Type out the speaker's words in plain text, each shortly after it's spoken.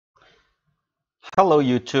Hello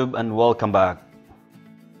YouTube and welcome back.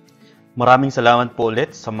 Maraming salamat po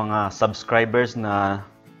ulit sa mga subscribers na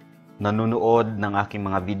nanonood ng aking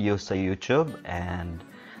mga videos sa YouTube, and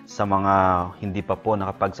sa mga hindi pa po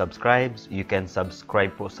nakapag-subscribe, you can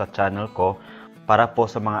subscribe po sa channel ko para po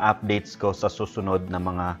sa mga updates ko sa susunod na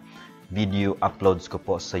mga video uploads ko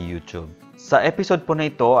po sa YouTube. Sa episode po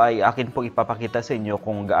na ito ay akin po ipapakita sa inyo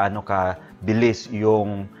kung gaano ka bilis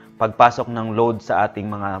yung pagpasok ng load sa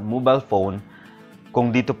ating mga mobile phone kung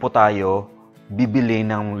dito po tayo bibili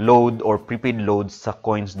ng load or prepaid load sa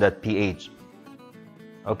Coins.Ph.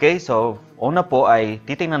 Okay, so una po ay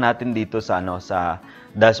titingnan natin dito sa sa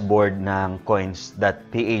dashboard ng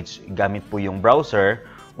Coins.Ph. Gamit po yung browser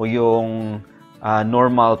o yung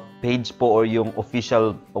normal page po o yung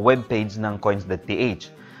official web page ng Coins.Ph.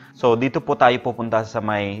 So dito po tayo pupunta sa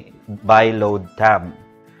may buy load tab.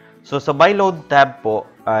 So sa buy load tab po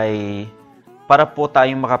ay para po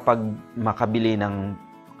tayong makabili ng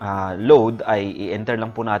load ay i-enter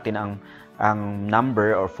lang po natin ang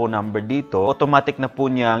number or phone number dito. Automatic na po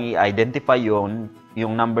niyang i-identify yung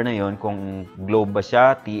number na yon kung Globe ba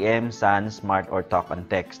siya, TM, Sun, Smart, or Talk and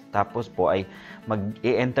Text. Tapos po ay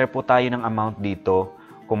mag-i-enter po tayo ng amount dito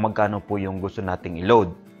kung magkano po yung gusto nating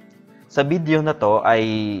i-load. Sa video na to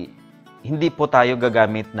ay hindi po tayo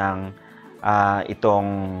gagamit ng itong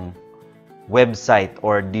website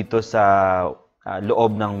or dito sa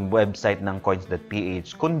loob ng website ng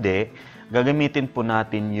coins.ph, kundi gagamitin po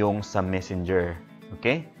natin yung sa Messenger.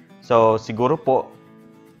 Okay? So siguro po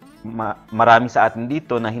marami sa atin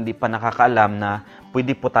dito na hindi pa nakakaalam na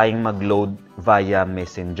pwede po tayong mag-load via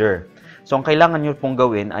Messenger. So ang kailangan nyo pong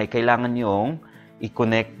gawin ay kailangan nyo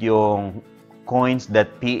i-connect yung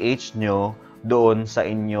coins.ph nyo doon sa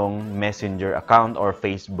inyong Messenger account or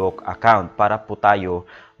Facebook account para po tayo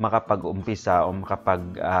makapag-umpisa o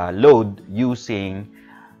makapag-load using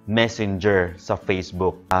Messenger sa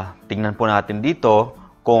Facebook. Tingnan po natin dito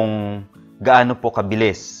kung gaano po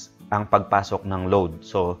kabilis ang pagpasok ng load.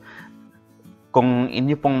 So, kung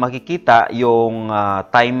inyo pong makikita, yung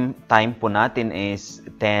time po natin is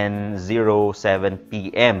 10:07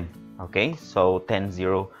 PM. Okay? So,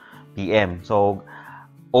 10:00 PM. So,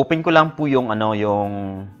 open ko lang po yung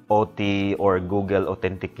yung OT or Google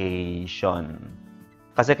Authentication.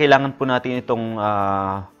 Kasi kailangan po natin itong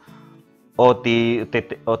OT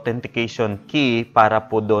Authentication key para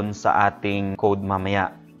po doon sa ating code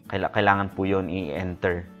mamaya. Kailangan po yun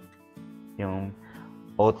i-enter. Yung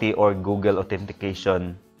OT or Google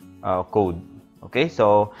Authentication code. Okay?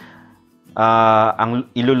 So,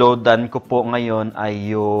 ang iloloadan ko po ngayon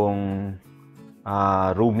ay yung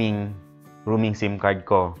roaming SIM card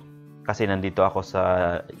ko kasi nandito ako sa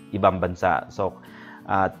ibang bansa. So,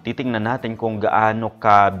 titingnan natin kung gaano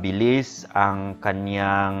kabilis ang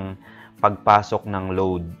kanyang pagpasok ng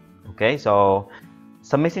load. Okay? So,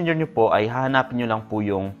 sa Messenger nyo po ay hahanapin nyo lang po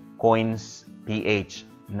yung Coins.Ph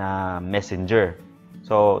na Messenger.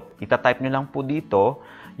 So, itatype nyo lang po dito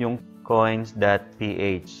yung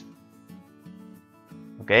Coins.Ph.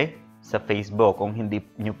 Okay? Sa Facebook. Kung hindi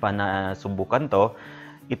nyo pa nasubukan to,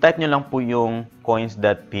 i-type nyo lang po yung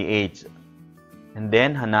coins.ph. And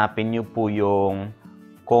then, hanapin nyo po yung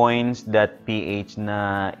coins.ph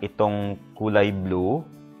na itong kulay blue.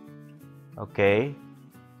 Okay?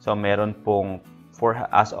 So, meron pong,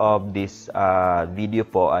 as of this video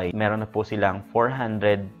po, ay meron na po silang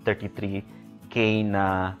 433k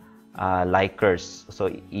na likers. So,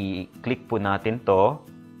 i-click po natin to.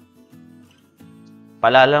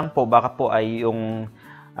 Palalang po, baka po ay yung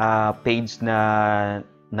page na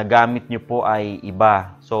nagamit nyo po ay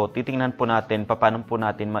iba. So, titingnan po natin paano po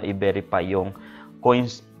natin ma-verify yung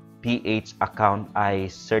Coins.Ph account ay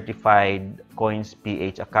certified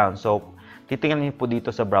Coins.Ph account. So, titingnan nyo po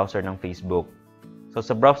dito sa browser ng Facebook. So,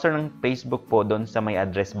 sa browser ng Facebook po, doon sa may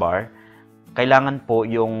address bar, kailangan po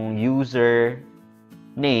yung user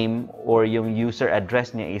name or yung user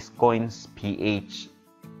address niya is Coins.Ph.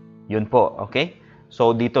 Yun po, okay?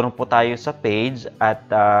 So, dito na po tayo sa page at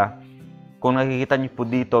kung nakikita niyo po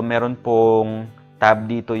dito, meron pong tab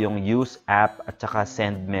dito yung Use App at saka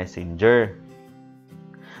Send Messenger.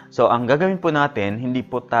 So, ang gagawin po natin, hindi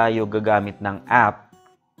po tayo gagamit ng app,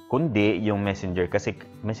 kundi yung Messenger. Kasi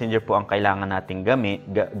Messenger po ang kailangan nating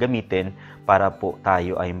gamitin para po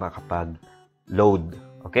tayo ay makapag-load.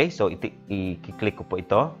 Okay? So, i-click ko po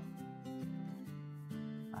ito.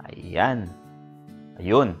 Ayan.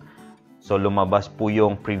 Ayun. So, lumabas po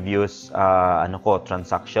yung previous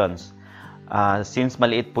transactions. Since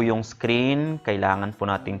maliit po yung screen, kailangan po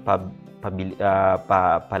nating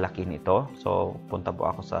palakin ito. So, punta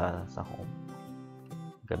po ako sa home.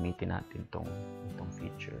 Gamitin natin itong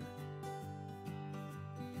feature.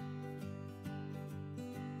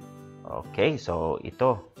 Okay, so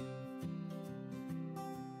ito.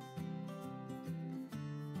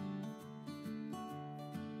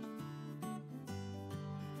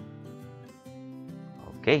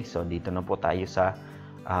 Okay, so dito na po tayo sa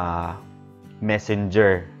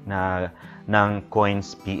Messenger ng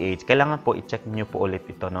Coins.Ph. Kailangan po i-check niyo po ulit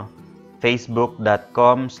ito, no?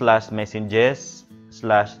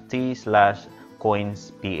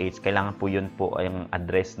 facebook.com/messages/t/coins.ph. Kailangan po yun po ang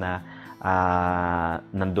address na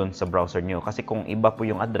nandun sa browser nyo. Kasi kung iba po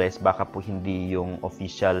yung address, baka po hindi yung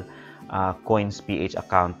official Coins.Ph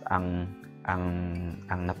account ang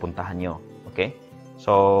napuntahan nyo. Okay?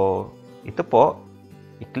 So, ito po,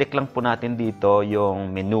 i-click lang po natin dito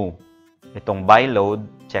yung menu. Itong buy load,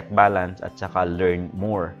 check balance, at saka learn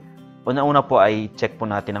more. Una-una po ay check po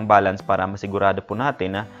natin ang balance para masigurado po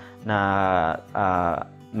natin na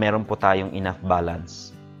meron po tayong enough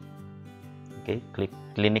balance. Okay, click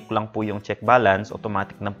lang po yung check balance,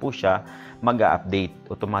 automatic na po siya mag-update.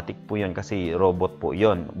 Automatic po yun kasi robot po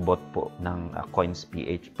yun, bot po ng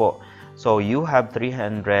Coins.Ph po. So, you have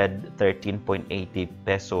 313.80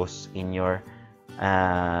 pesos in your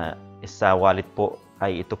sa wallet po.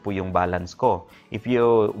 Ay ito po yung balance ko. If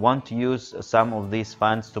you want to use some of these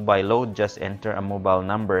funds to buy load, just enter a mobile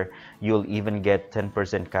number. You'll even get 10%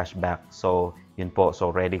 cashback. So, yun po. So,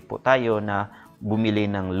 ready po tayo na bumili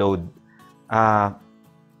ng load.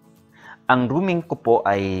 Ang roaming ko po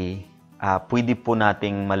ay pwede po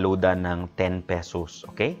nating maloadan ng 10 pesos.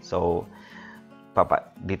 Okay? So,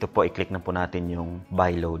 dito po i-click na po natin yung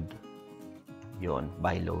buy load. Yun,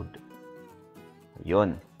 buy load.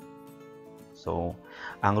 Yun. So,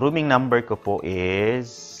 ang roaming number ko po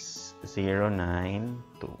is 09212.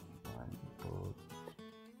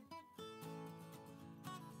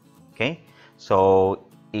 Okay? So,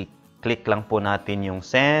 i-click lang po natin yung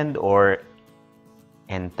send or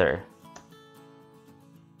enter.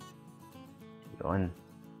 Yun.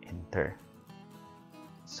 Enter.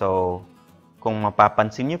 So, kung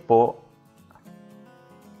mapapansin niyo po,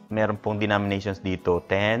 meron pong denominations dito,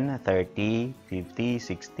 10, 30, 50,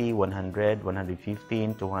 60, 100,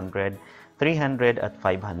 115, 200, 300, at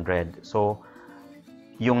 500. So,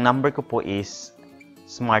 yung number ko po is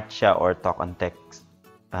smart siya or talk and text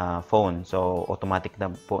phone. So, automatic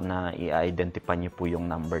na po na i-identify nyo po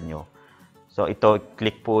yung number nyo. So, ito,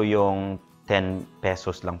 click po yung 10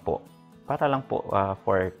 pesos lang po. Para lang po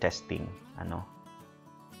for testing.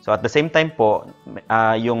 So, at the same time po,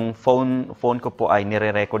 yung phone ko po ay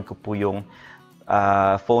nire-record ko po yung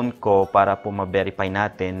phone ko para po ma-verify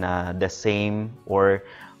natin na the same or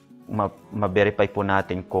ma-verify po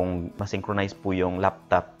natin kung ma-synchronize po yung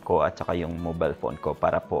laptop ko at saka yung mobile phone ko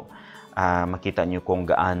para po makita nyo kung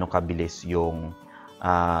gaano kabilis yung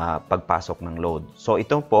pagpasok ng load. So,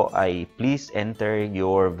 ito po ay please enter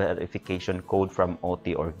your verification code from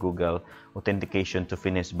OT or Google Authentication to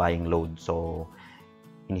finish buying load. So,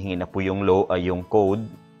 hinihingi na po yung code.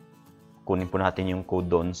 Kunin po natin yung code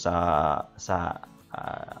doon sa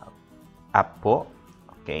app po.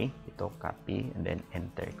 Okay, ito copy and then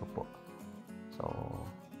enter ko po. So,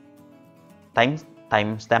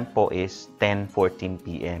 timestamp po is 10:14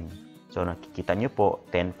 PM. So, nakikita nyo po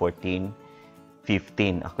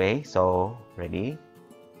 10:14:15. Okay, so ready?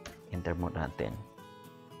 Enter mo natin.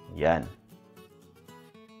 Yan.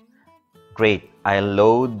 Great. I'll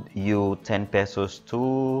load you 10 pesos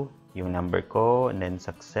to yung number ko and then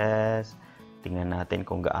success. Tingnan natin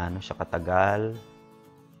kung gaano siya katagal.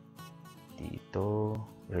 Dito.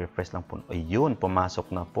 I-refresh lang po. Ayun, pumasok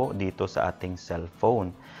na po dito sa ating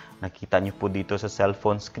cellphone. Nakita niyo po dito sa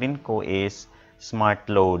cellphone screen ko is Smart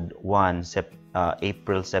Load 1,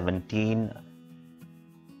 April 17,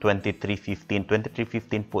 23:15.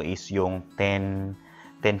 23:15 po is yung 10:15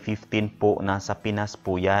 po, nasa Pinas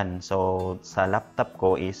po yan. So, sa laptop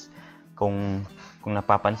ko is, kung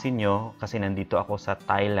napapansin nyo, kasi nandito ako sa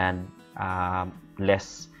Thailand,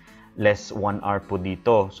 less 1 hour po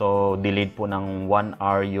dito. So, delayed po ng 1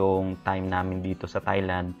 hour yung time namin dito sa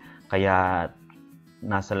Thailand. Kaya,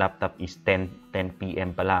 nasa laptop is 10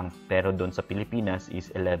 PM pa lang. Pero doon sa Pilipinas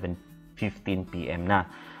is 11:15 PM na.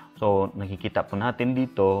 So, nakikita po natin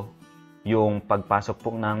dito, yung pagpasok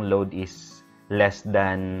po ng load is less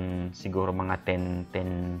than siguro mga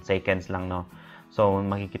 10 seconds lang, no? So,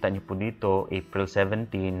 makikita nyo po dito, April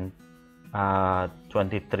 17,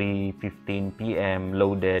 23:15 PM,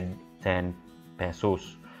 loaded 10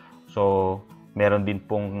 pesos. So, meron din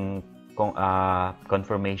pong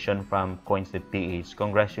confirmation from Coins.Ph.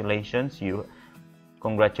 Congratulations, you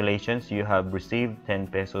have received 10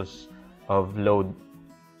 pesos of load.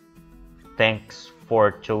 Thanks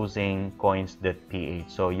for choosing Coins.Ph.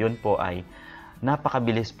 So, yun po ay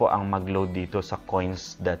napakabilis po ang mag-load dito sa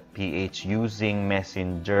Coins.Ph using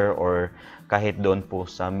Messenger or kahit doon po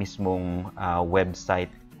sa mismong website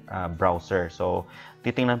browser. So,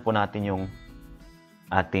 titingnan po natin yung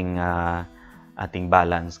ating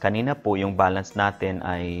balance. Kanina po, yung balance natin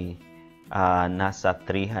ay nasa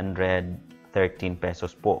 313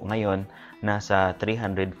 pesos po. Ngayon, nasa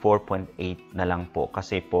 304.8 na lang po.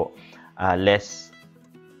 Kasi po, less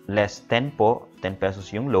 10 po, 10 pesos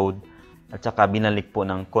yung load. At saka binalik po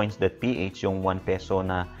ng Coins.Ph yung 1 peso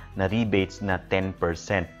na rebates na 10%.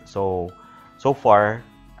 So far,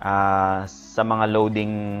 sa mga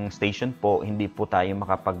loading station po, hindi po tayo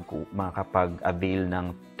makapag-avail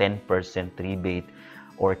ng 10% rebate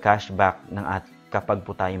or cashback kapag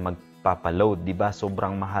po tayo magpapaload. Diba?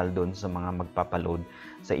 Sobrang mahal doon sa mga magpapaload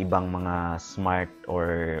sa ibang mga smart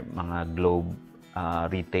or mga Globe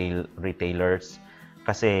retailers.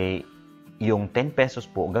 Kasi yung 10 pesos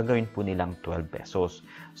po, gagawin po nilang 12 pesos.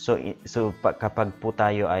 So kapag po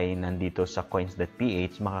tayo ay nandito sa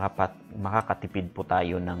coins.ph, makakatipid po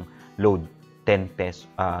tayo ng load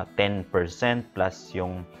 10% plus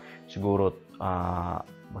yung siguro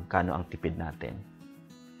magkano ang tipid natin.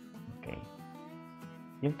 Okay.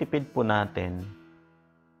 Yung tipid po natin,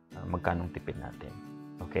 magkano ang tipid natin?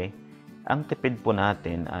 Okay. Ang tipid po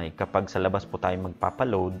natin ay kapag sa labas po tayo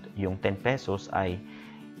magpapaload, yung 10 pesos ay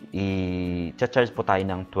i-charge po tayo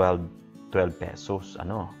ng 12 pesos.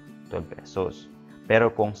 12 pesos.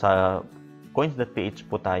 Pero kung sa coins.ph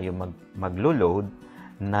po tayo maglo-load,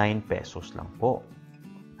 9 pesos lang po.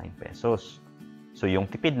 9 pesos. So,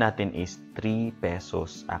 yung tipid natin is 3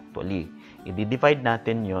 pesos actually. I-divide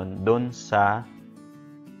natin yon doon sa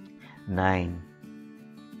 9.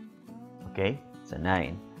 Okay? Sa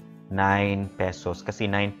 9. 9 pesos.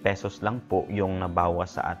 Kasi 9 pesos lang po yung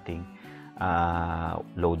nabawas sa ating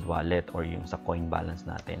load wallet or yung sa coin balance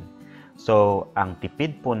natin. So, ang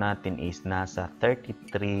tipid po natin is nasa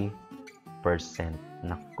 33%.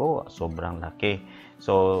 Nako, sobrang laki.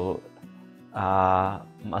 So,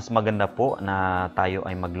 mas maganda po na tayo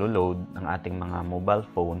ay maglo-load ng ating mga mobile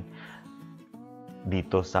phone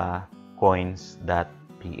dito sa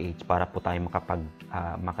coins.ph para po tayo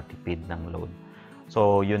makatipid ng load.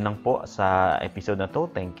 So, yun lang po sa episode na to.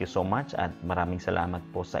 Thank you so much at maraming salamat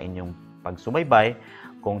po sa inyong pagsubaybay.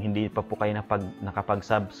 Kung hindi pa po kayo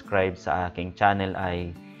nakapag-subscribe sa aking channel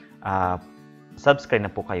ay subscribe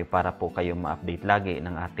na po kayo para po kayo ma-update lagi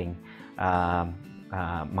ng ating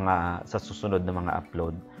mga sa susunod na mga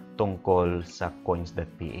upload tungkol sa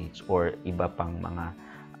coins.ph or iba pang mga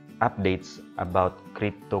updates about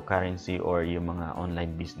cryptocurrency or yung mga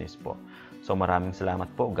online business po. So maraming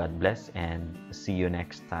salamat po. God bless and see you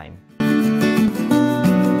next time.